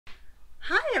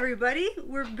Hi everybody,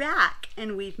 we're back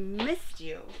and we've missed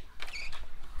you.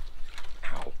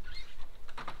 Ow.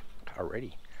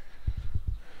 Already.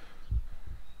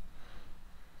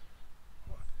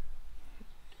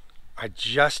 I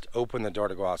just opened the door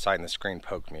to go outside and the screen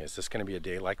poked me. Is this going to be a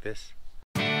day like this?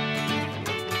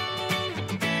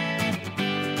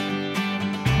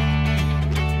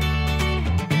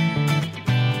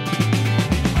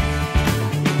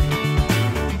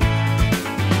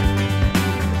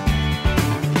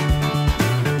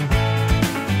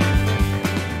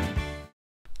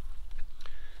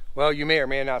 Well, you may or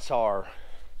may not saw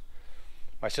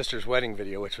my sister's wedding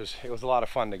video, which was a lot of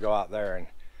fun to go out there, and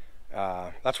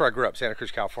that's where I grew up, Santa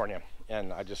Cruz, California.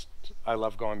 And I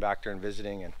love going back there and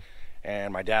visiting,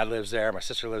 and my dad lives there, my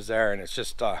sister lives there, and it's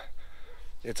just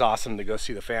it's awesome to go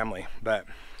see the family. But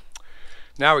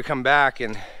now we come back,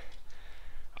 and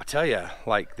I'll tell you,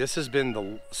 like, this has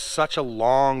been such a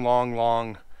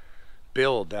long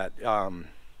build that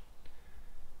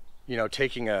you know,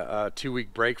 taking a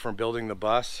 2-week break from building the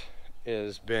bus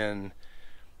has been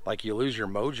like you lose your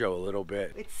mojo a little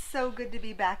bit. It's so good to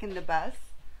be back in the bus.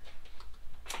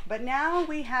 But now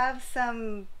we have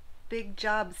some big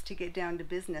jobs to get down to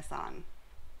business on.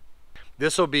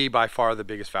 This will be by far the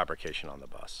biggest fabrication on the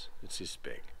bus. It's just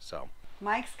big. So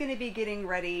Mike's going to be getting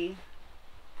ready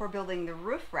for building the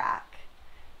roof rack,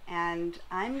 and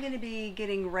I'm going to be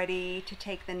getting ready to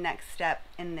take the next step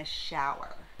in the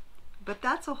shower. But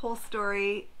that's a whole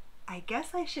story I guess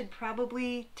I should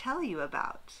probably tell you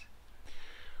about.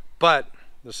 But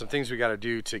there's some things we got to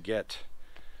do to get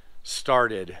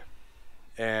started,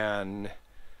 and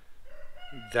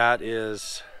that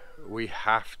is we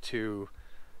have to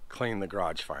clean the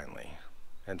garage finally.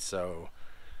 And so,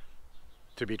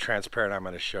 to be transparent, I'm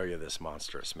going to show you this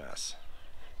monstrous mess.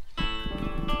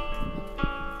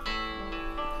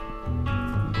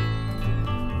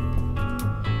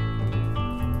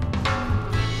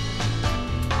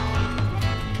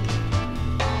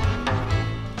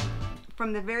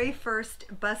 From the very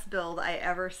first bus build I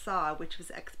ever saw, which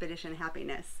was Expedition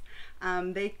Happiness,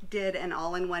 they did an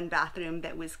all-in-one bathroom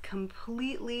that was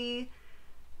completely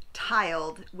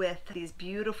tiled with these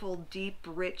beautiful, deep,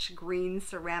 rich, green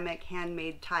ceramic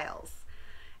handmade tiles.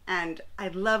 And I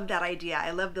loved that idea.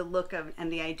 I loved the look of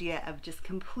and the idea of just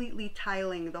completely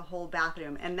tiling the whole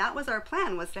bathroom. And that was our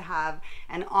plan, was to have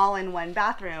an all-in-one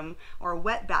bathroom, or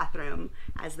wet bathroom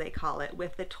as they call it,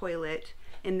 with the toilet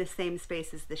in the same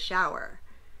space as the shower.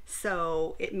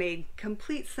 So it made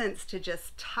complete sense to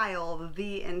just tile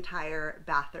the entire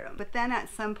bathroom. But then at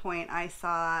some point I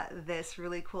saw this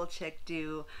really cool chick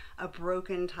do a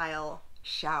broken tile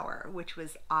shower, which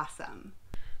was awesome.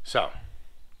 So,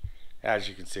 as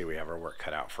you can see, we have our work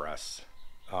cut out for us.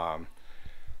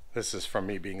 This is from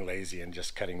me being lazy and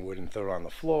just cutting wood and throw it on the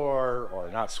floor or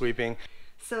not sweeping.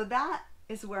 So that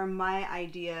is where my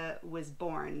idea was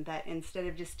born, that instead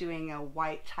of just doing a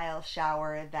white tile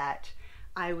shower, that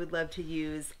I would love to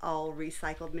use all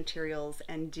recycled materials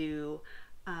and do,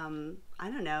 I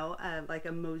don't know, like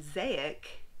a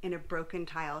mosaic in a broken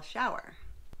tile shower.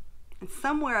 And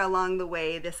somewhere along the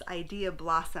way, this idea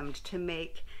blossomed to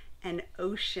make an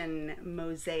ocean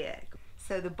mosaic.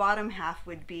 So the bottom half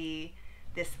would be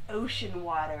this ocean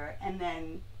water, and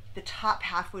then the top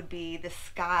half would be the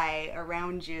sky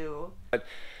around you. But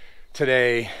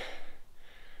today,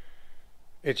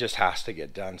 it just has to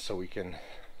get done so we can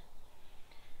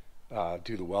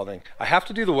do the welding. I have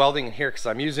to do the welding in here because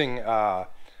I'm using a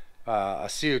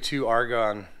CO2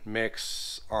 argon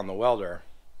mix on the welder,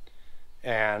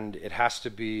 and it has to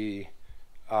be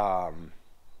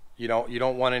you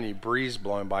don't want any breeze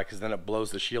blowing by, because then it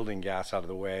blows the shielding gas out of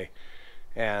the way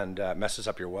and messes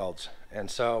up your welds. And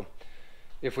so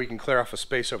if we can clear off a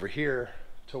space over here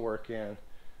to work in,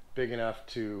 big enough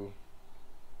to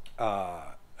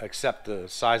accept the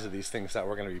size of these things that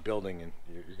we're going to be building, and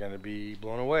you're going to be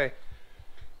blown away,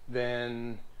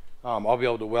 then I'll be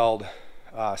able to weld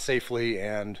safely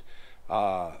and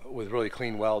with really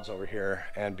clean welds over here,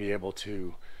 and be able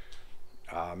to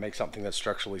make something that's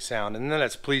structurally sound, and then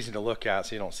it's pleasing to look at,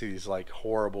 so you don't see these like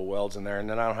horrible welds in there, and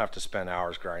then I don't have to spend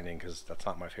hours grinding, because that's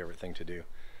not my favorite thing to do.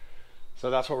 So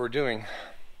that's what we're doing.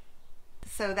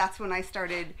 So that's when I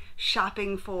started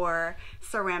shopping for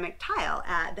ceramic tile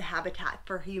at the Habitat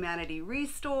for Humanity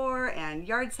Restore and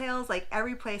yard sales, like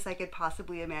every place I could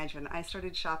possibly imagine. I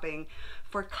started shopping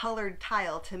for colored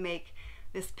tile to make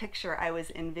this picture I was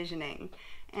envisioning.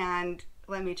 And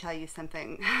let me tell you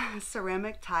something,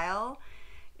 ceramic tile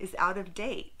is out of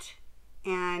date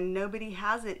and nobody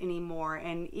has it anymore.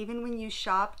 And even when you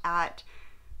shop at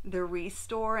the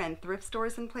Restore and thrift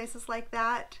stores and places like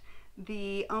that,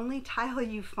 the only tile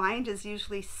you find is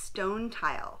usually stone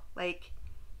tile, like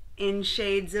in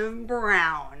shades of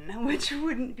brown, which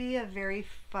wouldn't be a very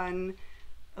fun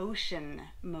ocean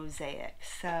mosaic.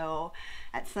 So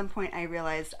at some point I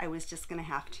realized I was just gonna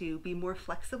have to be more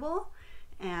flexible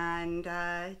and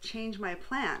change my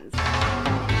plans.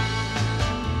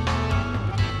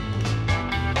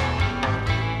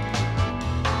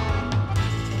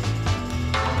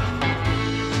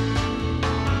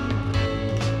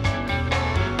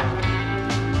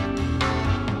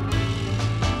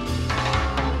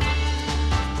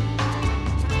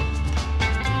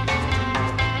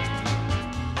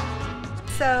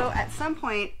 So at some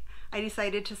point I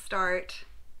decided to start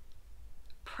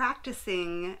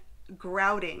practicing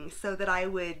grouting so that I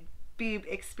would be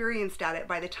experienced at it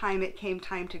by the time it came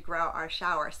time to grout our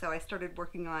shower. So I started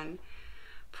working on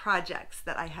projects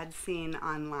that I had seen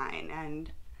online,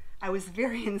 and I was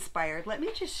very inspired. Let me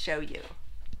just show you.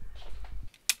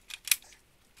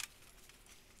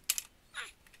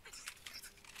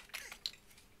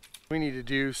 We need to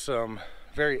do some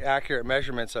very accurate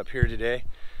measurements up here today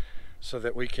so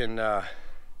that we can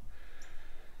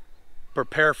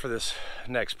prepare for this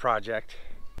next project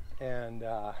and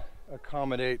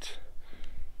accommodate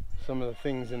some of the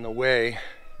things in the way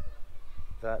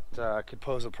that could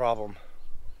pose a problem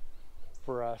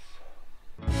for us.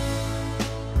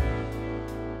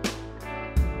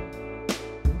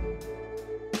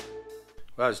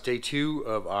 Well, it's day 2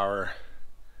 of our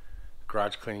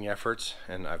garage cleaning efforts,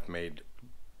 and I've made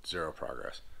 0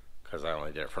 progress because I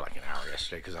only did it for like an hour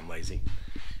yesterday because I'm lazy.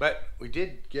 But we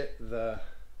did get the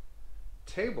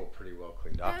table pretty well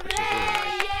cleaned up, which is really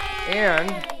nice.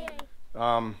 And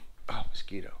oh,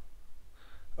 mosquito.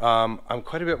 I'm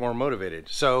quite a bit more motivated.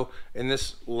 So in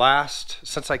this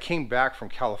since I came back from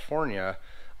California,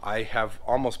 I have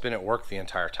almost been at work the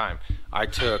entire time. I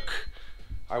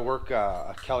work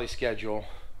a Kelly schedule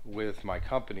with my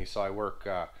company, so I work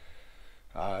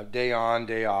day on,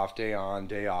 day off, day on,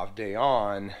 day off, day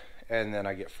on, and then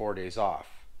I get 4 days off,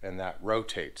 and that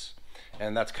rotates.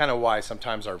 And that's kind of why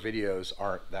sometimes our videos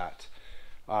aren't that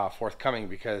forthcoming,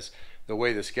 because the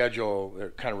way the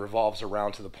schedule kind of revolves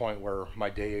around to the point where my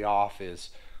day off is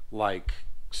like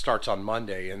starts on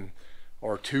Monday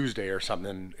or Tuesday or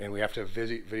something, and we have to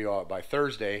video out by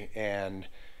Thursday, and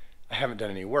I haven't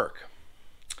done any work.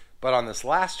 But on this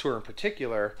last tour in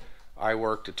particular, I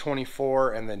worked a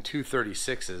 24 and then 2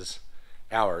 36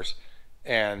 hours,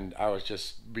 and I was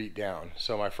just beat down.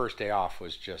 So my first day off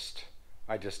was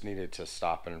I just needed to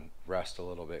stop and rest a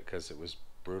little bit because it was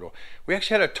brutal. We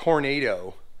actually had a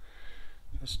tornado.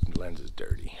 This lens is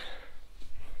dirty.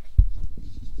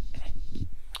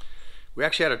 We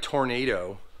actually had a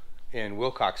tornado in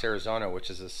Willcox, Arizona, which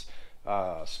is this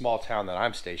small town that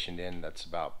I'm stationed in that's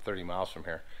about 30 miles from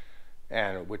here,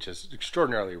 and which is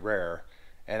extraordinarily rare,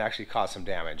 and actually caused some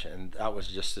damage. And that was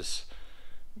just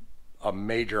a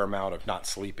major amount of not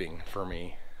sleeping for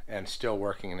me and still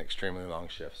working an extremely long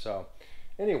shift. So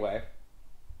anyway,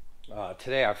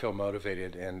 today I feel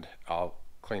motivated, and I'll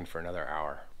clean for another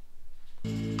hour.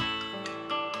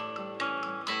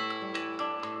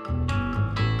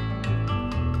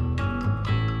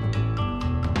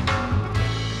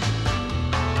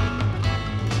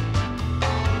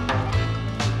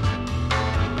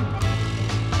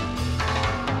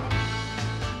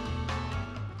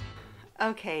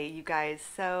 Okay, you guys,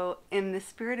 so in the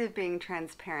spirit of being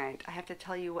transparent, I have to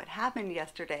tell you what happened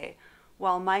yesterday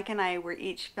while Mike and I were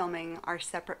each filming our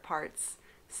separate parts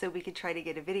so we could try to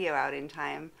get a video out in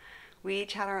time. We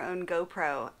each had our own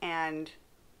GoPro, and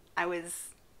I was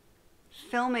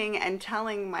filming and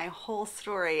telling my whole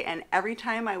story, and every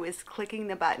time I was clicking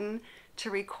the button to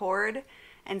record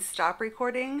and stop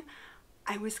recording,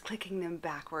 I was clicking them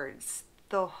backwards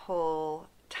the whole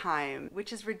time,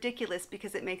 which is ridiculous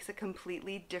because it makes a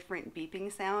completely different beeping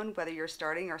sound whether you're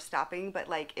starting or stopping, but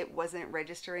like it wasn't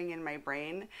registering in my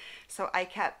brain. So I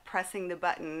kept pressing the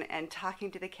button and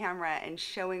talking to the camera and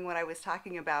showing what I was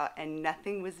talking about, and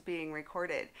nothing was being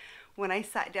recorded. When I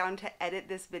sat down to edit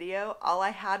this video, all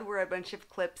I had were a bunch of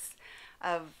clips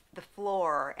of the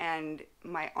floor and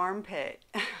my armpit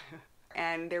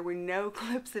and there were no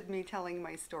clips of me telling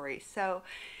my story. So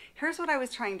here's what I was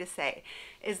trying to say,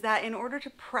 is that in order to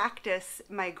practice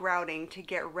my grouting to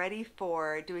get ready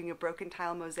for doing a broken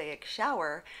tile mosaic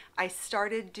shower, I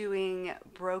started doing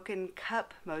broken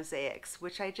cup mosaics,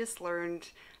 which I just learned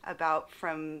about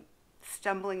from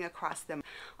stumbling across them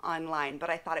online, but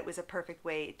I thought it was a perfect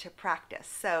way to practice.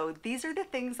 So these are the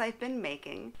things I've been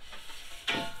making.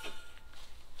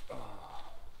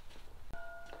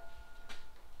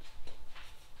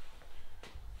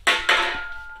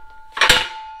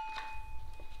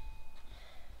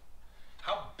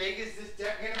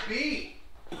 be?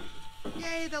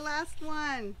 Yay, the last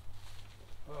one.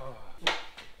 Oh.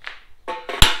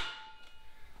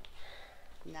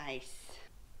 Nice.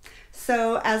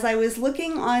 So as I was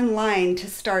looking online to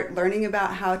start learning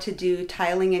about how to do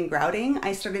tiling and grouting,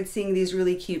 I started seeing these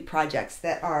really cute projects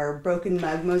that are broken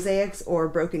mug mosaics or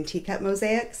broken teacup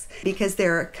mosaics, because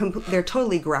they're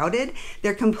totally grouted.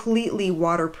 They're completely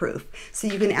waterproof. So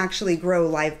you can actually grow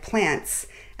live plants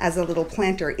as a little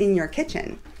planter in your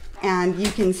kitchen. And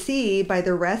you can see by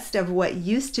the rest of what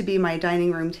used to be my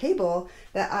dining room table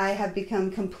that I have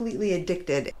become completely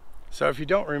addicted. So if you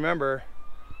don't remember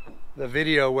the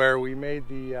video where we made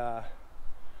the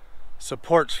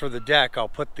supports for the deck, I'll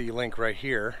put the link right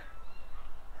here,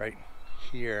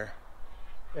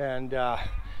 and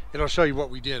it'll show you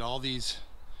what we did. All these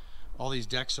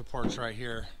deck supports right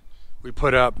here we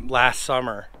put up last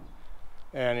summer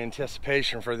in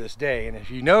anticipation for this day. And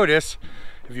if you notice,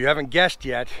 if you haven't guessed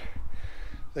yet,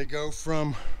 they go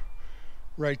from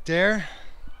right there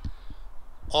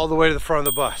all the way to the front of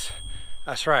the bus.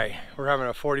 That's right, we're having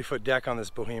a 40-foot deck on this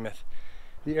behemoth.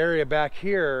 The area back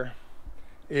here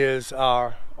is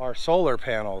our solar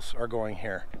panels are going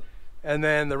here. And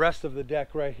then the rest of the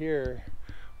deck right here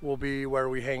will be where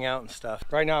we hang out and stuff.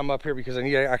 Right now I'm up here because I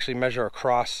need to actually measure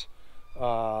across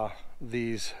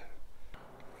these.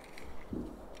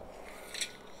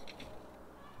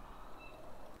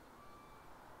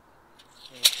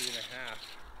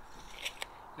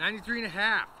 93 and a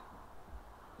half.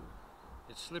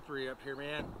 It's slippery up here,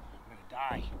 man. I'm gonna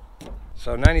die.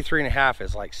 So 93 and a half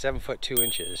is like 7 foot 2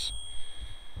 inches.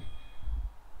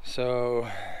 So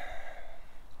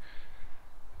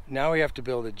now we have to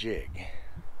build a jig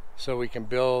so we can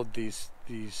build these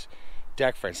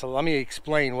deck frames. So let me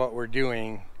explain what we're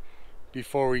doing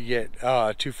before we get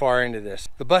too far into this.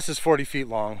 The bus is 40 feet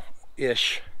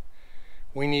long-ish.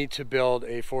 We need to build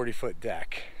a 40-foot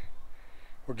deck.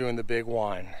 We're doing the big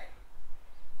one.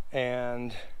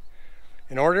 And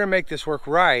in order to make this work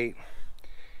right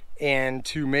and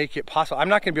to make it possible, I'm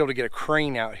not going to be able to get a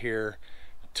crane out here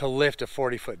to lift a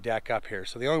 40-foot deck up here.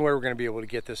 So the only way we're going to be able to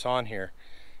get this on here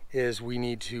is we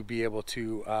need to be able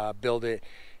to build it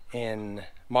in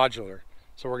modular.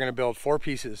 So we're going to build 4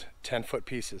 pieces, 10-foot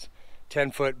pieces,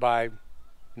 10 foot by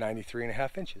 93 and a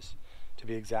half inches to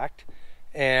be exact.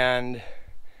 And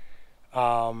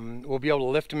we'll be able to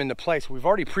lift them into place. We've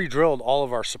already pre-drilled all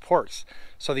of our supports.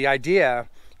 So the idea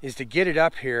is to get it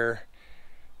up here,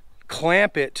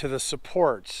 clamp it to the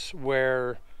supports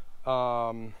where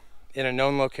in a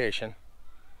known location,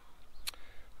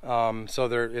 so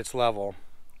it's level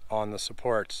on the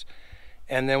supports.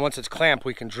 And then once it's clamped,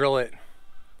 we can drill it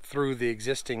through the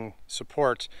existing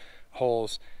support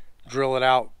holes, drill it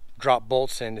out, drop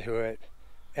bolts into it,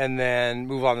 and then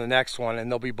move on to the next one,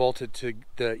 and they'll be bolted to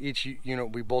each unit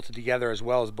will be bolted together as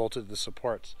well as bolted to the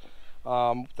supports.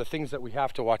 The things that we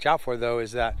have to watch out for, though,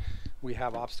 is that we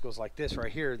have obstacles like this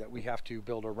right here that we have to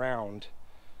build around,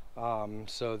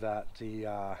 so that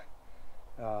the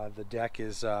deck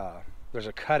is there's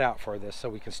a cutout for this, so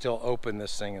we can still open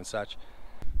this thing and such.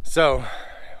 So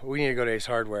we need to go to Ace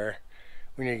Hardware.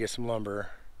 We need to get some lumber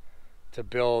to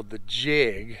build the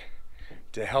jig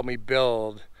to help me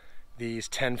build these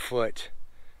 10 foot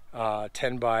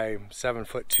 10 by 7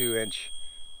 foot 2 inch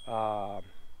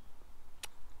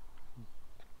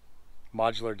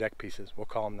modular deck pieces. We'll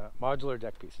call them that, modular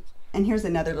deck pieces. And here's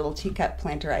another little teacup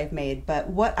planter I've made. But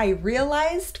what I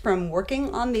realized from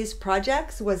working on these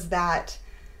projects was that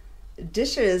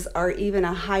dishes are even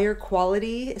a higher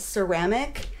quality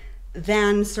ceramic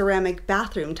than ceramic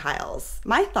bathroom tiles.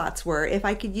 My thoughts were, if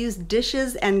I could use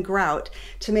dishes and grout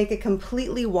to make a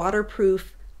completely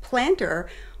waterproof planter,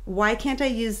 why can't I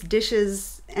use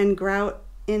dishes and grout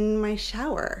in my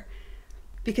shower?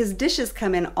 Because dishes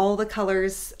come in all the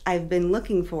colors I've been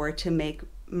looking for to make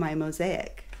my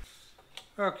mosaic.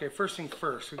 Okay, first thing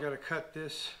first, we got to cut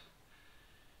this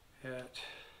at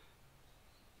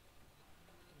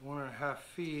 1.5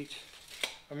 feet.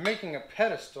 I'm making a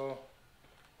pedestal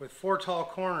with 4 tall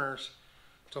corners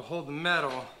to hold the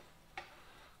metal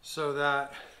so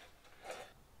that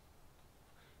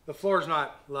the floor is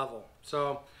not level.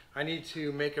 So I need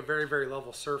to make a very, very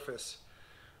level surface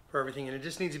for everything, and it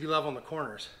just needs to be level in the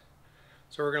corners.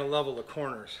 So we're going to level the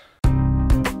corners.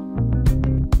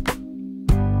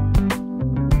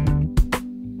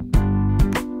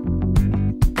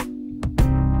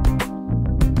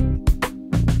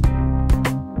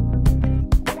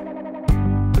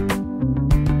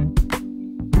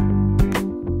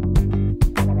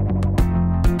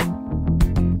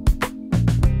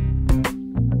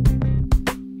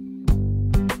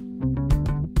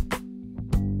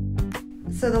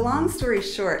 So the long story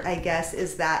short, I guess,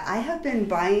 is that I have been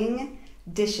buying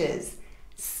dishes,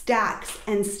 stacks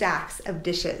and stacks of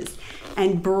dishes,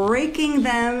 and breaking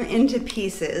them into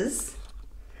pieces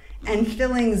and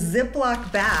filling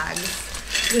Ziploc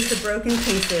bags with the broken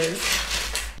pieces.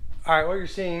 All right, what you're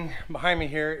seeing behind me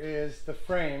here is the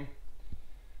frame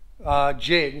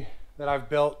jig that I've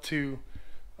built to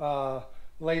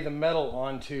lay the metal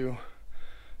onto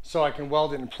so I can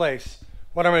weld it in place.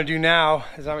 What I'm going to do now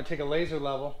is I'm going to take a laser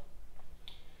level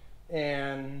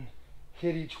and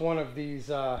hit each one of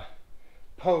these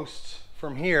posts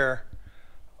from here,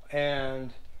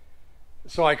 and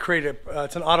so I create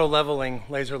it's an auto leveling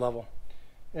laser level,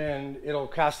 and it'll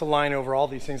cast a line over all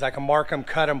these things. I can mark them,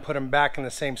 cut them, put them back in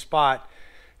the same spot,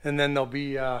 and then they'll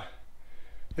be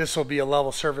this will be a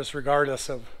level surface regardless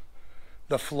of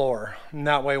the floor, and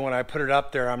that way when I put it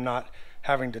up there I'm not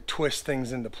having to twist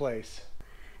things into place.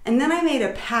 And then I made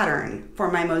a pattern for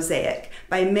my mosaic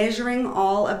by measuring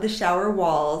all of the shower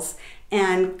walls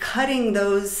and cutting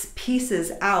those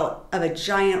pieces out of a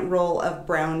giant roll of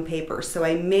brown paper. So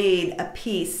I made a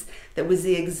piece that was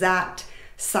the exact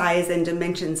size and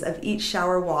dimensions of each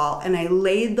shower wall, and I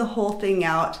laid the whole thing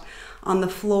out on the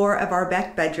floor of our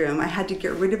back bedroom. I had to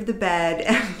get rid of the bed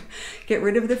and get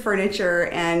rid of the furniture,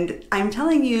 and I'm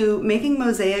telling you, making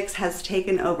mosaics has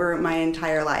taken over my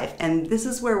entire life, and this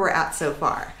is where we're at so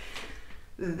far.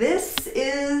 This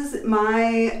is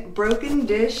my broken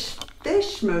dish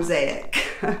fish mosaic.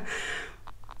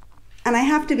 And I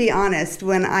have to be honest,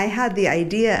 when I had the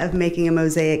idea of making a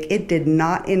mosaic, it did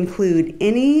not include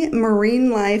any marine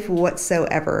life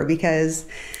whatsoever, because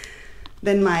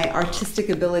then my artistic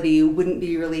ability wouldn't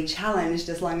be really challenged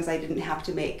as long as I didn't have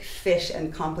to make fish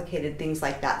and complicated things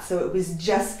like that. So it was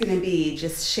just gonna be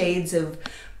just shades of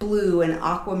blue and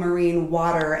aquamarine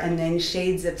water and then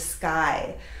shades of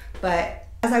sky. But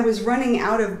as I was running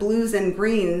out of blues and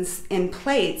greens in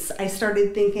plates, I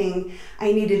started thinking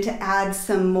I needed to add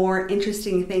some more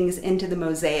interesting things into the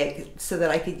mosaic so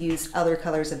that I could use other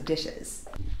colors of dishes.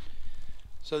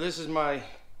 So this is my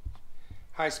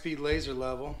high-speed laser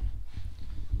level,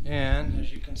 and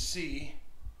as you can see,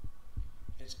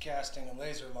 it's casting a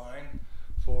laser line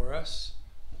for us.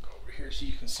 I'll go over here so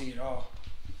you can see it all.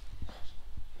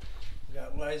 We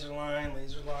got laser line,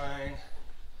 laser line.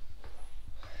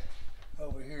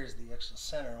 Over here is the actual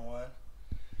center one,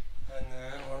 and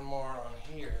then one more on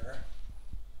here.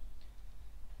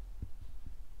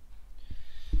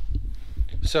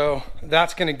 So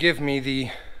that's going to give me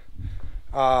the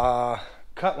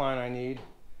cut line I need,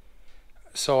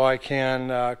 so I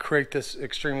can create this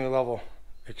extremely level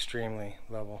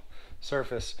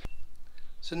surface.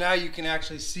 So now you can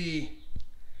actually see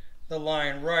the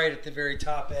line right at the very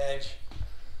top edge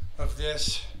of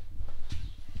this.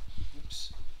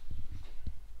 Oops.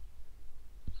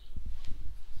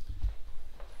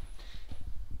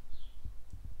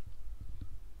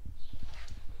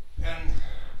 And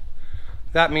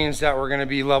that means that we're going to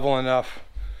be level enough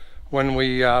when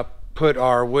we put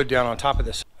our wood down on top of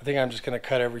this. I think I'm just going to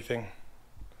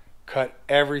cut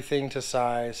everything to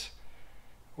size,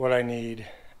 what I need,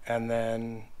 and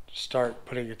then start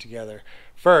putting it together.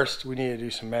 First, we need to do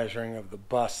some measuring of the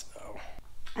bust though.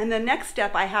 And the next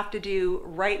step I have to do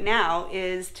right now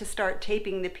is to start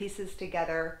taping the pieces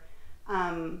together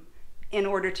in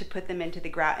order to put them into the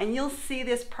grout. And you'll see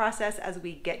this process as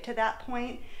we get to that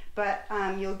point, but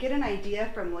you'll get an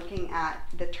idea from looking at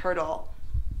the turtle.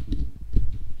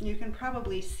 You can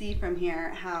probably see from here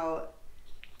how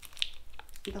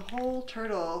the whole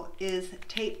turtle is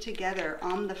taped together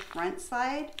on the front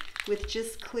side with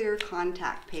just clear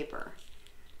contact paper,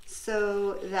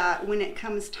 so that when it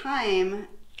comes time,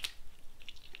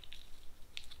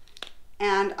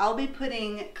 and I'll be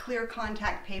putting clear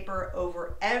contact paper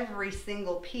over every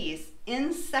single piece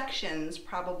in sections,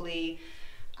 probably,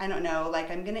 I don't know, like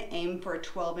I'm gonna aim for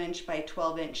 12-inch by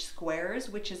 12-inch squares,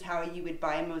 which is how you would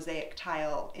buy mosaic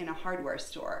tile in a hardware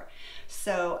store.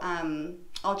 So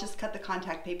I'll just cut the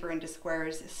contact paper into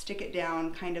squares, stick it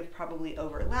down kind of probably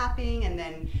overlapping, and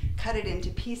then cut it into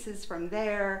pieces from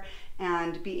there,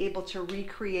 and be able to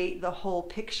recreate the whole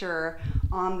picture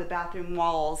on the bathroom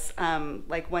walls,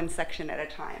 like one section at a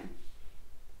time.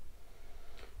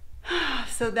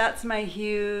 So that's my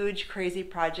huge crazy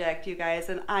project, you guys,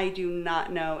 and I do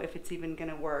not know if it's even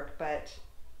gonna work, but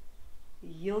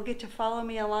you'll get to follow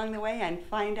me along the way and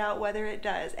find out whether it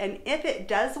does. And if it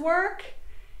does work,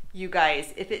 you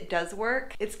guys, if it does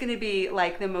work, it's gonna be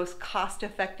like the most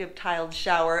cost-effective tiled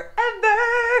shower ever.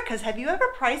 Because have you ever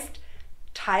priced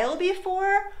tile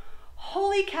before?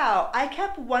 Holy cow, I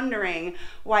kept wondering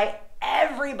why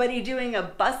everybody doing a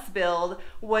bus build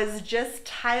was just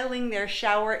tiling their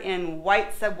shower in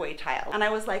white subway tile. And I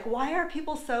was like, why are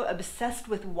people so obsessed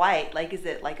with white? Like, is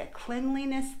it like a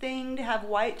cleanliness thing to have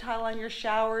white tile on your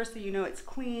shower so you know it's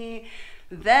clean?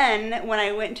 Then when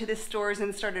I went to the stores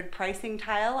and started pricing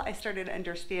tile, I started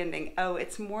understanding, oh,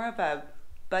 it's more of a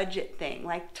budget thing.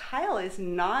 Like, tile is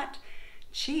not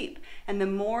cheap, and the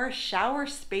more shower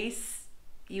space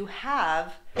you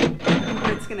have, the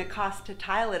more it's going to cost to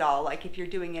tile it all. Like if you're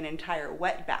doing an entire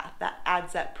wet bath, that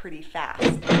adds up pretty fast.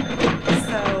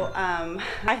 So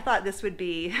I thought this would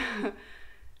be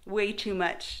way too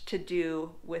much to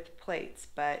do with plates,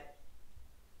 but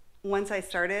once I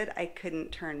started, I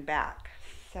couldn't turn back.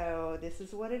 So this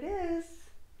is what it is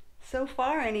so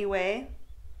far anyway.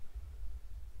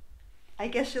 I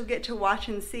guess you'll get to watch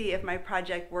and see if my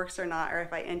project works or not, or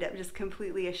if I end up just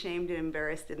completely ashamed and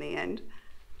embarrassed in the end.